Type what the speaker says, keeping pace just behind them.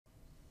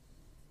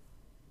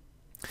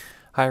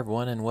Hi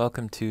everyone, and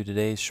welcome to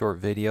today's short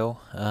video.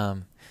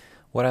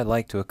 What I'd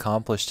like to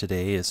accomplish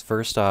today is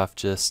first off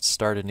just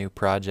start a new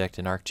project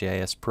in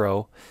ArcGIS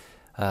Pro,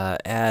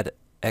 add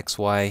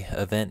XY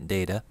event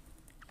data,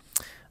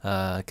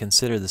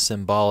 consider the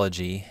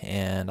symbology,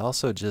 and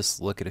also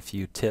just look at a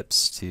few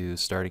tips to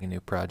starting a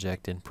new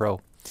project in Pro.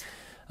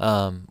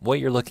 What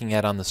you're looking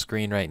at on the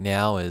screen right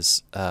now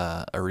is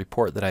a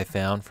report that I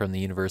found from the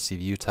University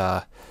of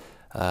Utah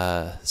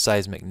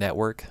Seismic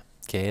Network,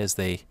 as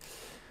they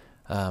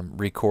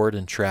record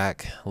and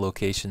track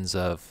locations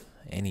of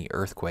any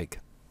earthquake.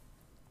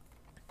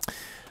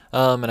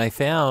 And I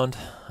found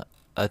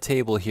a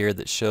table here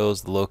that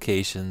shows the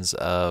locations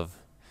of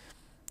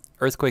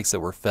earthquakes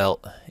that were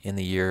felt in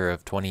the year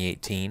of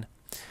 2018.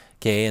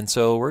 And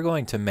so we're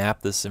going to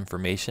map this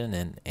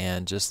information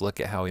and just look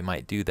at how we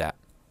might do that.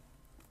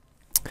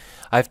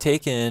 I've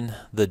taken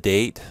the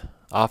date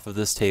off of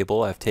this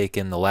table. I've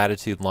taken the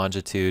latitude,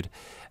 longitude,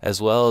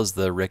 as well as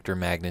the Richter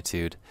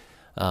magnitude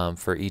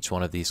for each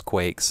one of these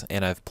quakes,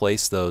 and I've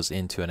placed those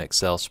into an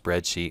Excel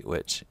spreadsheet,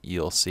 which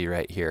you'll see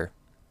right here.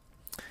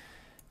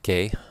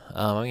 I'm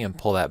going to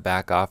pull that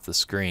back off the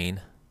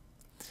screen,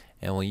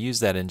 and we'll use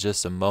that in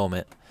just a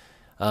moment.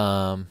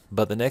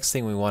 But the next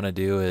thing we want to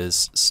do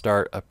is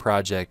start a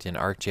project in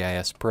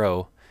ArcGIS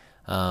Pro,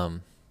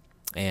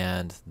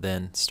 and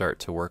then start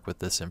to work with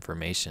this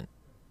information.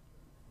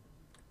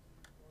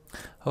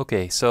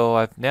 Okay, so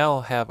I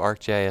now have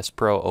ArcGIS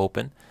Pro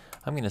open.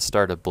 I'm going to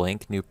start a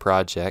blank new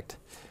project,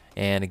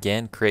 and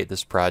again create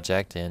this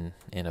project in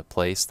a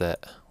place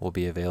that will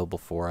be available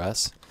for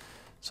us.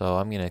 So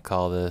I'm going to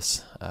call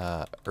this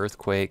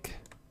earthquake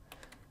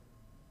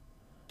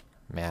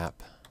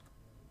map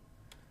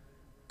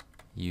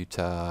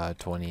Utah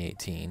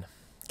 2018.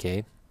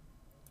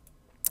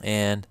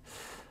 And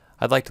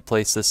I'd like to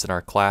place this in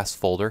our class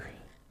folder.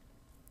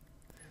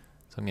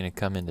 So I'm going to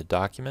come into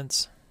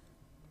documents,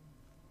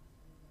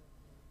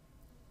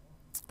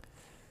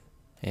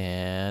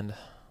 and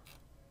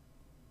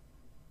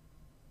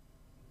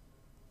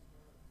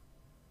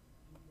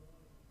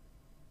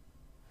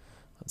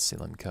let's see,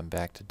 let me come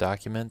back to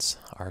documents.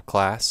 Our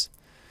class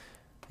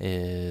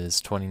is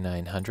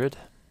 2900,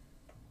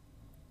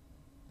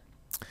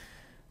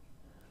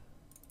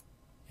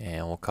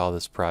 and we'll call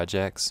this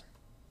projects,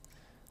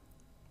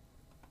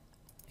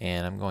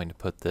 and I'm going to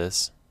put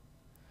this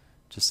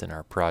just in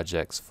our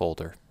projects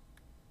folder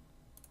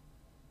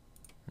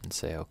and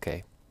say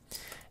OK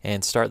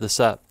and start this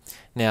up.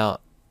 Now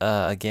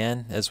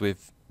again, as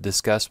we've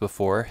discussed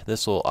before,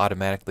 this will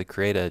automatically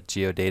create a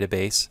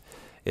geodatabase.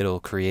 It'll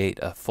create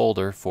a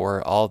folder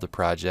for all of the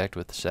project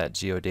which that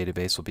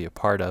geodatabase will be a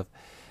part of.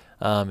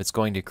 It's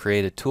going to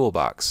create a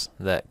toolbox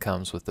that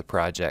comes with the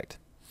project,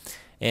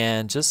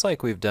 and just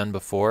like we've done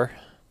before,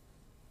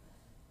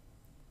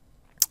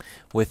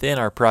 within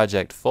our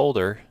project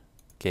folder,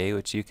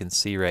 which you can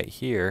see right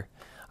here,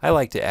 I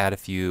like to add a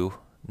few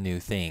new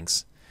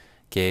things,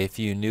 a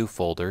few new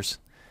folders,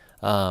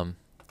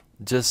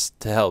 just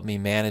to help me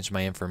manage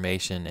my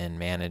information and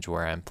manage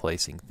where I'm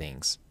placing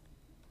things.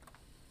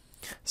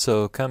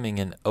 So coming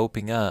and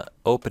opening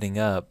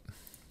up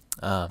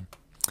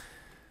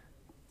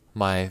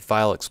my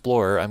file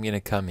explorer, I'm going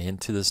to come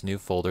into this new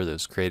folder that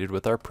was created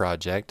with our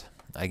project.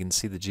 I can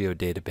see the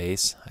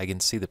geodatabase, I can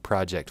see the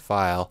project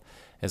file,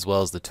 as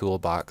well as the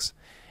toolbox,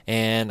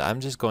 and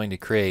I'm just going to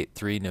create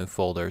 3 new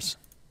folders.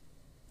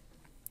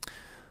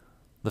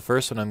 The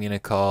first one I'm going to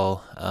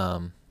call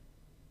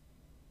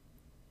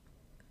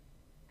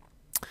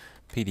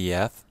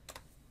PDF,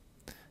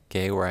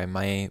 where I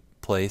might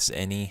place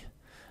any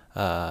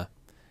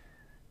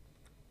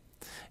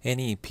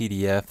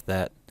PDF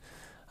that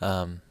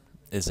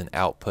is an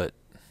output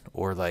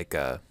or like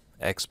a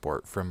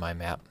export from my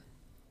map.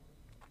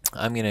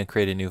 I'm going to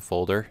create a new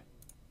folder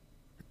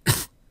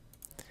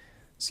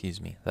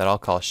excuse me, that I'll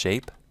call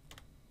shape,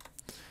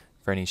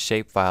 for any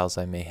shape files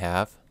I may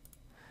have.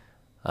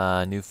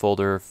 New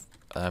folder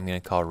I'm going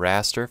to call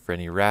raster, for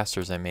any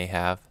rasters I may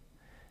have,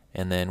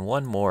 and then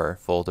one more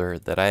folder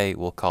that I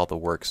will call the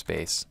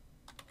workspace.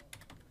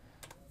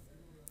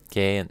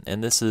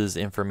 And this is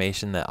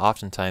information that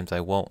oftentimes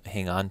I won't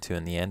hang on to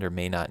in the end, or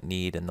may not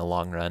need in the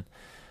long run,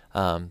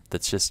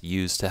 that's just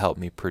used to help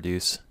me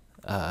produce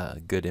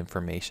good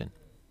information.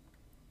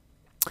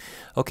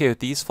 With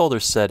these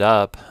folders set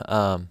up,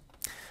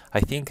 I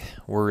think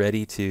we're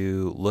ready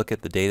to look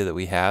at the data that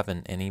we have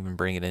and even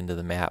bring it into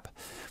the map.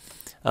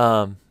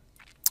 Now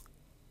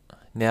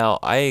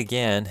I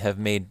again have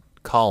made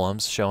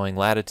columns showing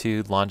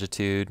latitude,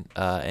 longitude,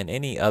 and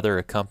any other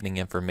accompanying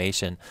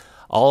information.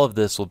 All of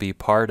this will be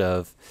part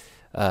of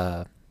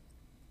the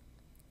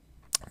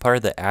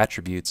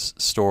attributes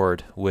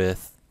stored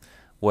with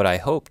what I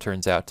hope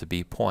turns out to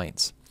be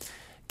points.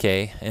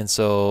 And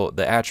so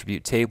the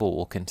attribute table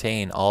will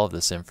contain all of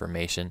this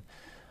information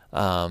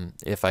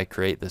if I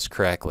create this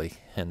correctly,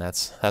 and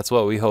that's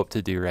what we hope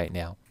to do right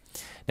now.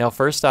 Now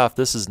first off,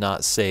 this is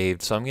not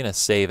saved, so I'm going to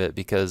save it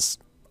because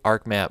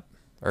ArcGIS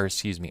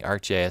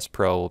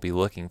Pro will be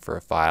looking for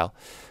a file.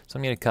 So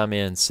I'm going to come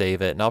in and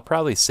save it, and I'll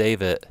probably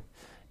save it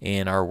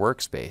in our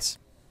workspace.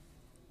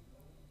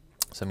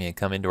 So I'm going to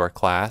come into our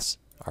class,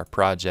 our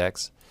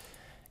projects,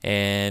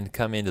 and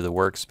come into the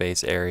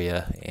workspace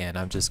area, and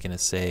I'm just going to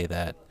say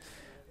that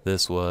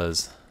this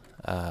was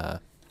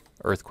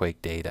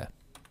earthquake data.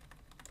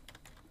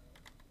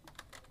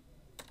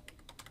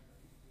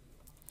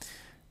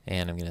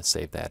 And I'm going to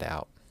save that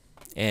out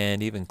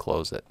and even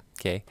close it.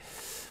 Okay.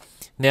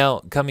 Now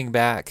coming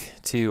back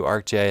to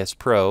ArcGIS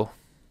Pro,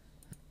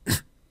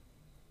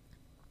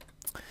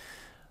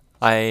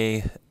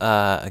 I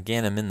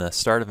again am in the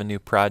start of a new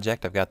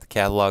project. I've got the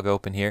catalog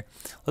open here.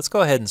 Let's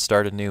go ahead and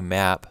start a new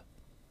map.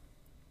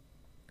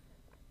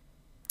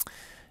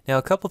 Now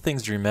a couple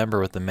things to remember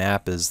with the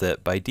map is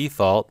that by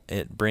default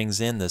it brings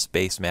in this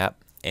base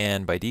map,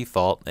 and by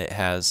default it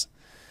has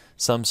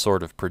some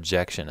sort of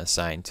projection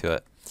assigned to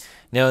it.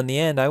 Now in the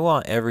end I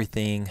want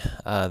everything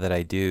that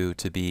I do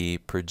to be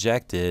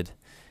projected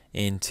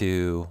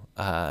into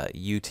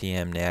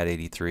UTM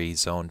NAD83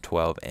 Zone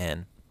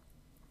 12N.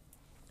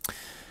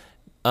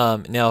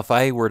 Now if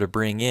I were to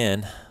bring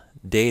in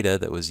data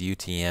that was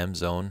UTM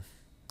Zone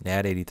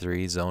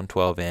NAD83 Zone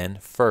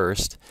 12N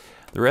first,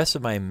 the rest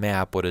of my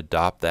map would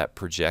adopt that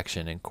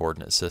projection and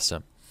coordinate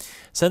system.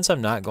 Since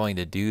I'm not going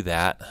to do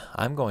that,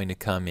 I'm going to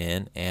come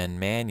in and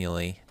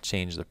manually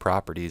change the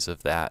properties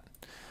of that.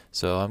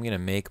 So I'm going to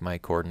make my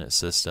coordinate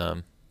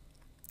system,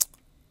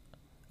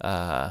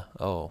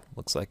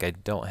 looks like I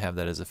don't have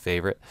that as a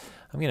favorite.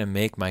 I'm going to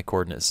make my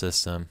coordinate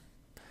system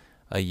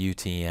a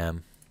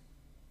UTM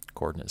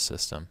coordinate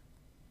system.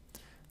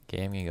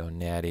 Okay, I'm going to go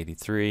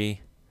NAD83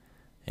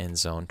 and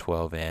Zone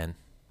 12N.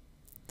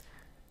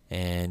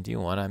 And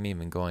I'm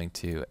even going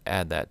to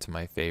add that to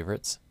my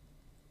favorites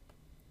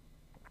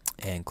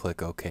and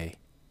click OK.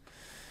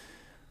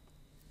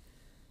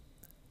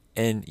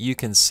 And you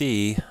can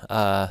see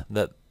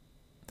that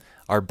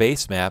our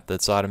base map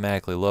that's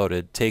automatically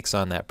loaded takes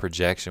on that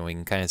projection. We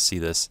can kind of see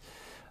this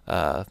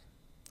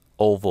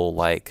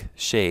oval-like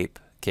shape,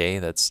 okay,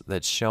 that's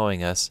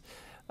showing us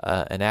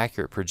an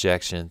accurate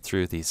projection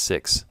through these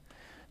 6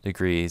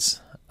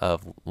 degrees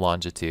of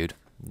longitude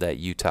that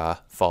Utah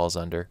falls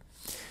under.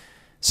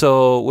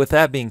 So with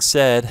that being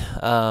said,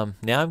 now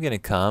I'm going to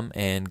come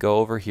and go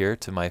over here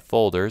to my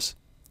folders,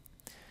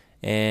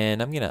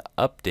 and I'm going to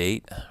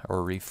update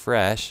or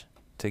refresh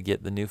to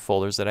get the new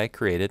folders that I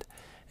created.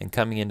 And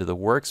coming into the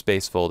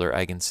workspace folder,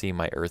 I can see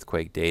my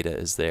earthquake data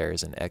is there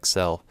as an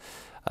Excel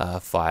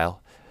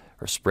file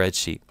or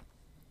spreadsheet.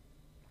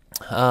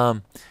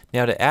 Now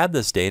to add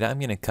this data, I'm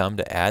going to come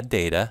to Add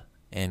Data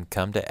and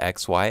come to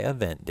XY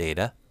Event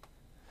Data,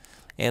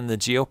 and the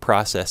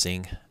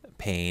geoprocessing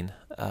pane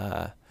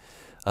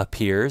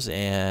appears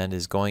and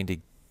is going to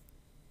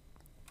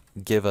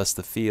give us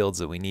the fields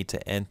that we need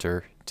to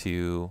enter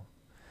to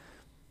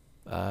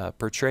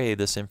portray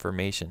this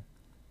information.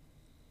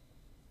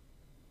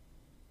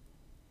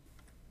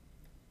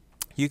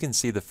 You can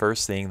see the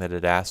first thing that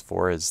it asks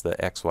for is the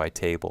XY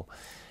table.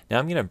 Now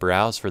I'm going to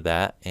browse for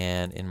that,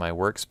 and in my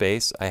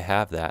workspace I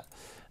have that.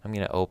 I'm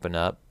going to open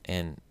up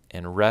and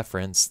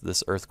reference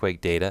this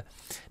earthquake data.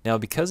 Now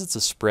because it's a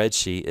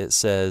spreadsheet, it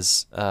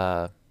says,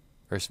 well,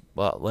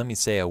 let me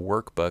say a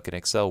workbook, an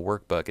Excel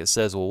workbook. It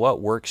says, well,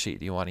 what worksheet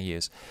do you want to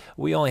use?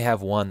 We only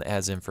have one that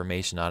has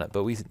information on it,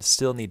 but we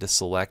still need to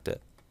select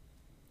it.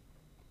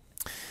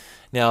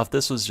 Now if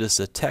this was just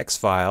a text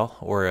file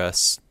or a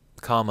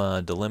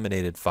comma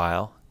delimited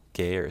file,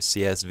 okay, or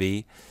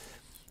CSV,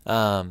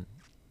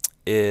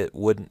 it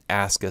wouldn't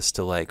ask us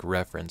to like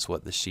reference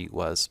what the sheet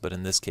was, but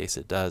in this case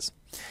it does.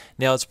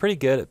 Now it's pretty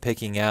good at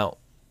picking out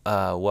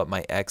what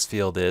my X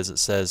field is. It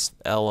says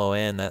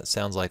LON, that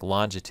sounds like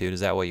longitude. Is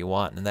that what you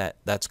want? And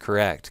that's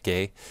correct,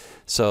 okay?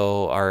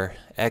 So our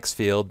X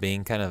field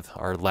being kind of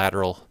our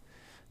lateral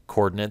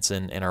coordinates,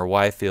 and our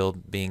Y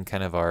field being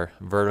kind of our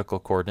vertical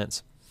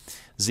coordinates.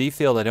 Z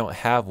field, I don't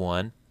have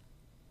one.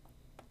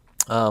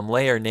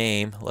 Layer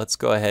name, let's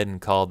go ahead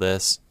and call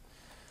this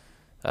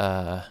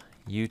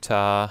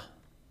Utah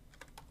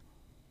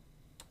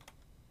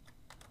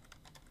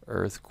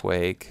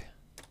Earthquake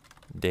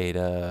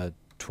Data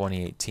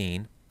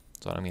 2018.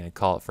 That's what I'm going to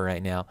call it for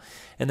right now.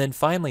 And then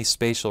finally,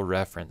 spatial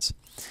reference.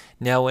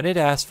 Now when it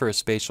asks for a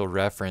spatial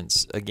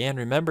reference, again,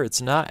 remember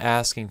it's not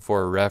asking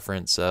for a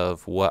reference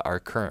of what our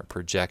current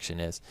projection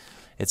is.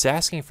 It's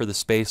asking for the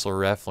spatial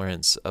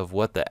reference of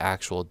what the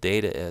actual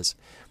data is.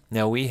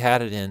 Now we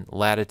had it in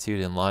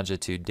latitude and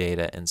longitude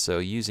data, and so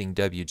using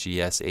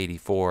WGS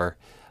 84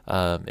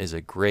 is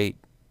a great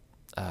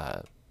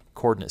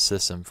coordinate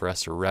system for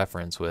us to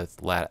reference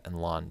with lat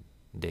and long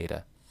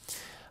data.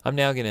 I'm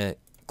now going to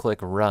click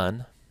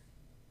Run,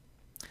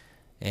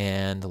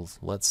 and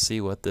let's see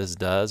what this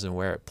does and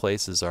where it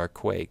places our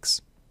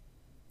quakes.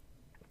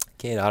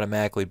 Okay, it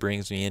automatically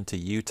brings me into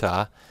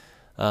Utah,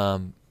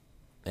 and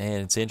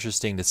it's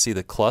interesting to see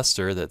the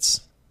cluster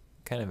that's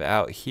kind of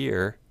out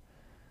here.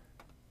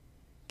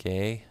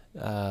 Okay,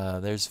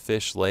 there's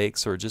Fish Lake,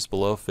 so we're just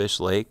below Fish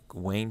Lake,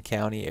 Wayne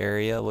County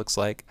area looks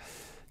like.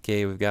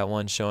 Okay, we've got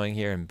one showing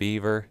here in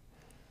Beaver,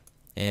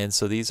 and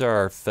so these are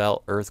our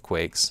felt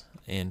earthquakes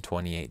in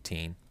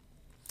 2018.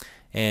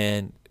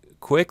 And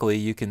quickly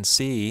you can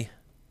see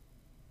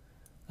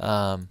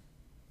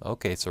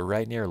Okay, so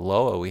right near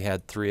Loa, we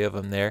had 3 of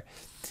them there.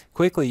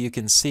 Quickly, you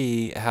can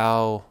see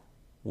how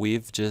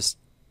we've just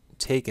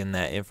taken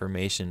that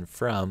information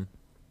from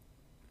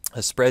a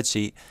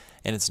spreadsheet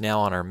and it's now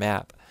on our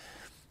map.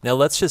 Now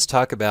let's just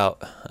talk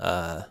about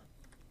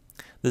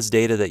this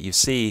data that you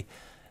see.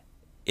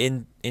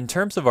 In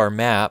terms of our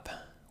map,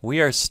 we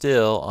are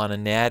still on a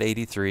NAD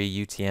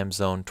 83 UTM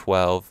zone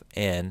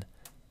 12N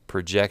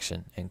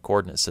projection and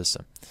coordinate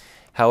system.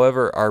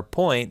 However, our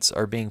points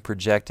are being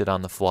projected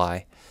on the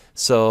fly,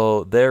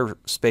 so their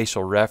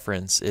spatial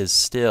reference is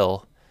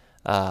still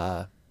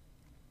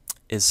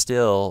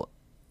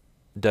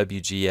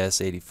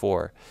WGS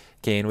 84.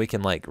 Okay, and we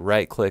can like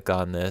right click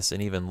on this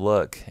and even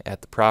look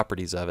at the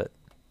properties of it.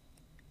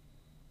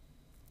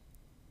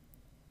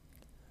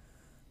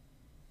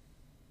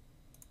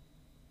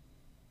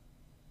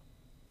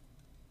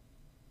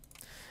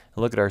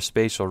 Look at our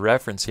spatial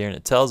reference here and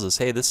it tells us,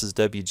 hey, this is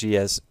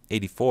WGS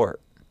 84.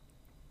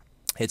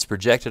 It's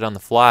projected on the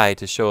fly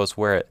to show us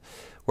where it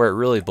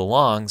really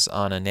belongs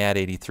on a NAD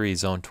 83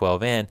 zone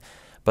 12N,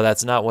 but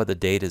that's not what the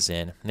data's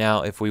in.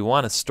 Now, if we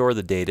want to store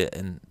the data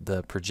in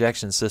the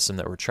projection system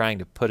that we're trying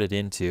to put it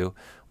into,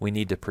 we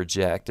need to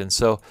project. And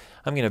so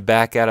I'm going to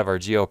back out of our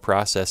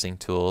geoprocessing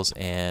tools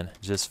and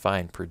just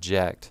find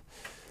project.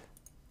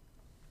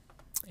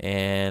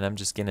 And I'm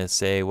just going to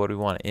say, what do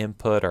we want to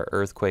input? Our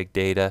earthquake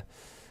data,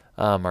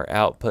 our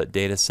output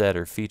data set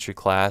or feature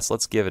class.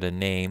 Let's give it a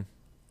name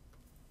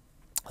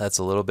that's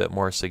a little bit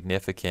more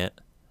significant.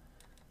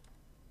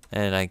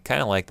 And I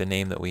kind of like the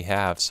name that we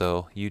have,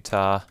 so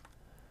Utah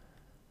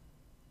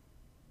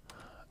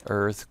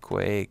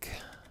earthquake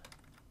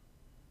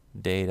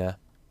data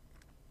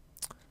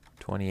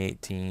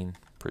 2018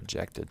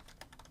 projected.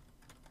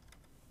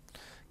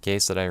 Okay,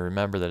 so that I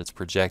remember that it's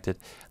projected.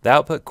 The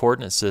output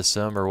coordinate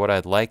system, or what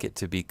I'd like it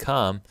to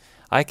become,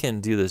 I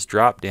can do this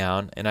drop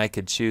down and I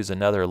could choose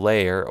another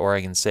layer, or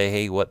I can say,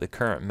 hey, what the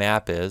current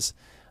map is,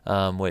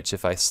 which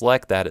if I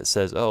select that, it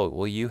says, oh,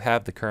 well, you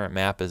have the current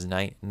map as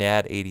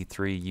NAD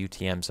 83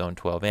 UTM zone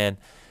 12N.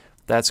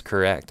 That's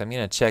correct. I'm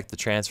going to check the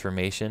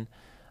transformation,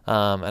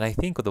 and I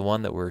think the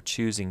one that we're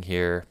choosing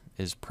here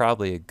is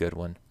probably a good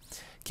one.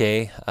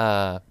 Okay,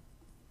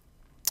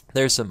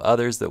 there's some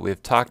others that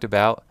we've talked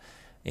about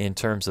in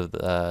terms of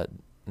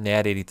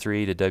NAD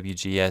 83 to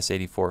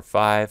WGS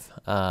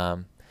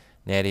 84.5,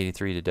 NAD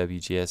 83 to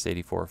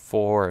WGS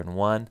 84.4 and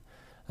 1,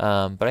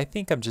 but I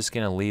think I'm just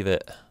going to leave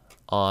it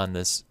on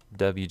this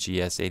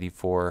WGS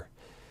 84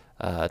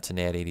 to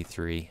NAD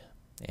 83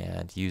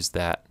 and use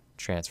that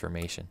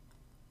transformation.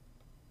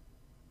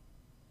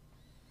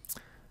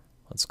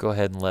 Let's go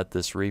ahead and let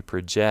this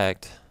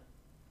reproject,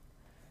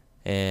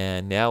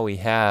 and now we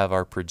have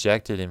our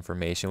projected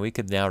information. We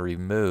could now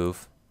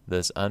remove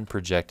this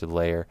unprojected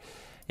layer,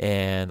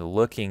 and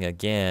looking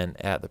again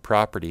at the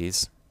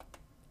properties,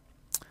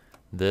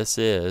 this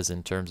is,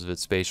 in terms of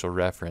its spatial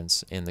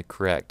reference, in the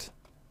correct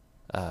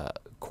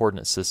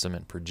coordinate system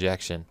and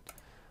projection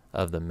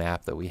of the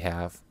map that we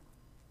have.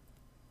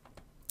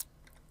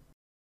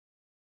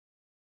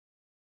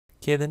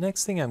 Okay, the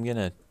next thing I'm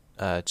going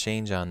to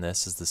change on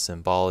this is the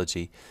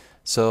symbology.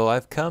 So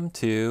I've come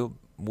to,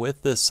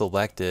 with this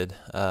selected,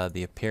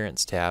 the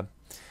Appearance tab,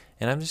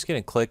 and I'm just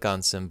going to click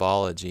on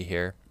Symbology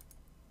here.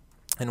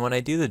 And when I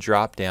do the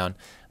drop down,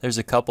 there's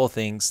a couple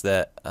things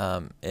that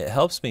it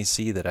helps me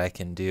see that I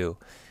can do.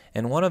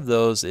 And one of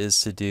those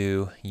is to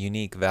do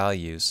unique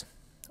values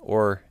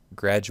or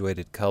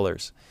graduated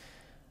colors.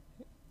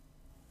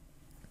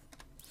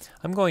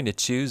 I'm going to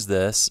choose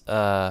this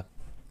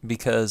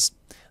because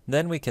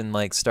then we can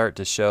like start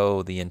to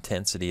show the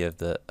intensity of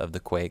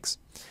the quakes.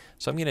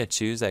 So I'm going to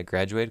choose that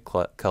graduated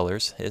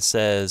colors. It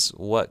says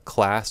what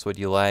class would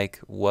you like,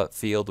 what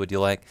field would you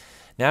like.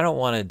 Now I don't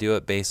want to do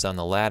it based on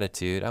the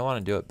latitude, I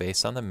want to do it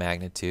based on the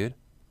magnitude.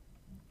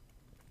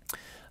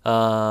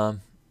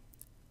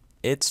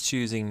 It's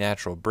choosing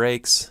natural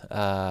breaks.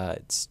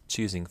 It's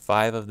choosing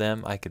 5 of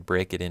them. I could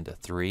break it into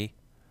 3.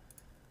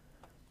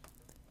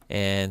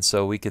 And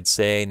so we could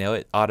say, no,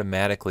 it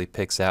automatically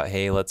picks out,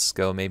 hey, let's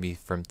go maybe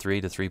from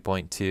 3 to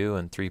 3.2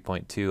 and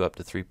 3.2 up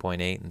to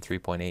 3.8 and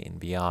 3.8 and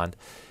beyond.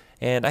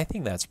 And I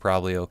think that's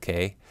probably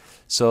okay.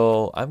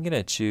 So I'm going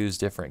to choose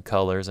different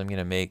colors. I'm going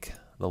to make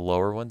the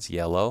lower ones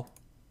yellow.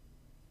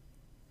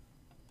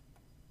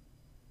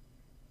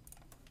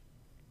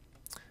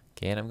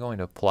 Okay, and I'm going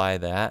to apply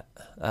that.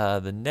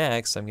 The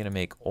next, I'm going to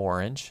make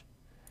orange.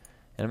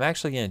 And I'm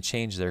actually going to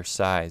change their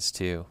size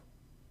too,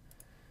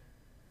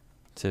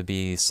 to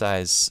be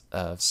size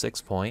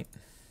 6 point.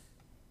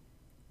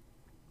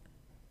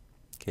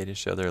 Okay, to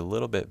show they're a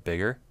little bit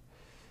bigger.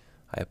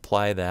 I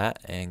apply that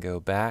and go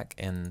back,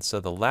 and so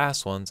the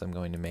last ones I'm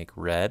going to make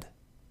red,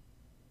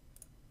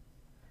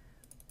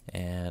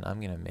 and I'm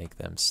going to make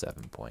them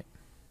 7 point.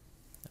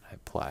 And I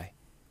apply.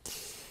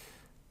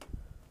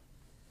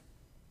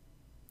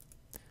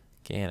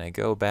 Okay, and I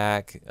go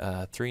back,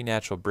 3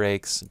 natural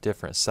breaks,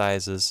 different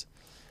sizes.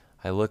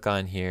 I look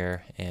on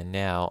here, and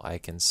now I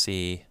can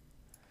see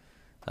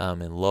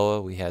in Loa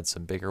we had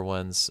some bigger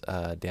ones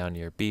down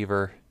near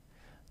Beaver.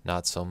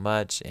 not so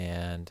much,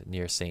 and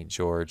near St.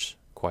 George,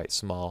 quite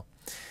small.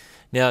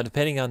 Now,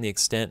 depending on the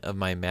extent of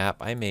my map,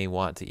 I may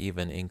want to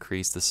even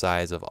increase the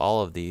size of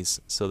all of these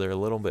so they're a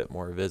little bit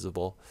more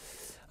visible.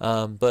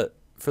 But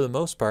for the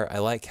most part, I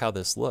like how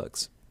this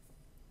looks.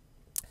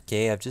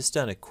 Okay, I've just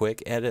done a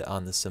quick edit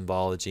on the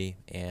symbology,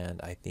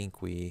 and I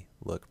think we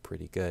look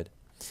pretty good.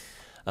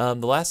 The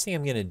last thing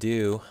I'm going to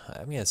do,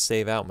 I'm going to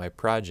save out my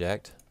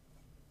project.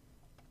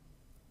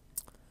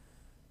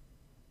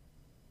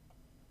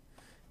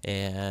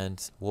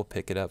 And we'll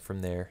pick it up from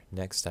there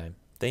next time.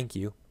 Thank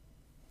you.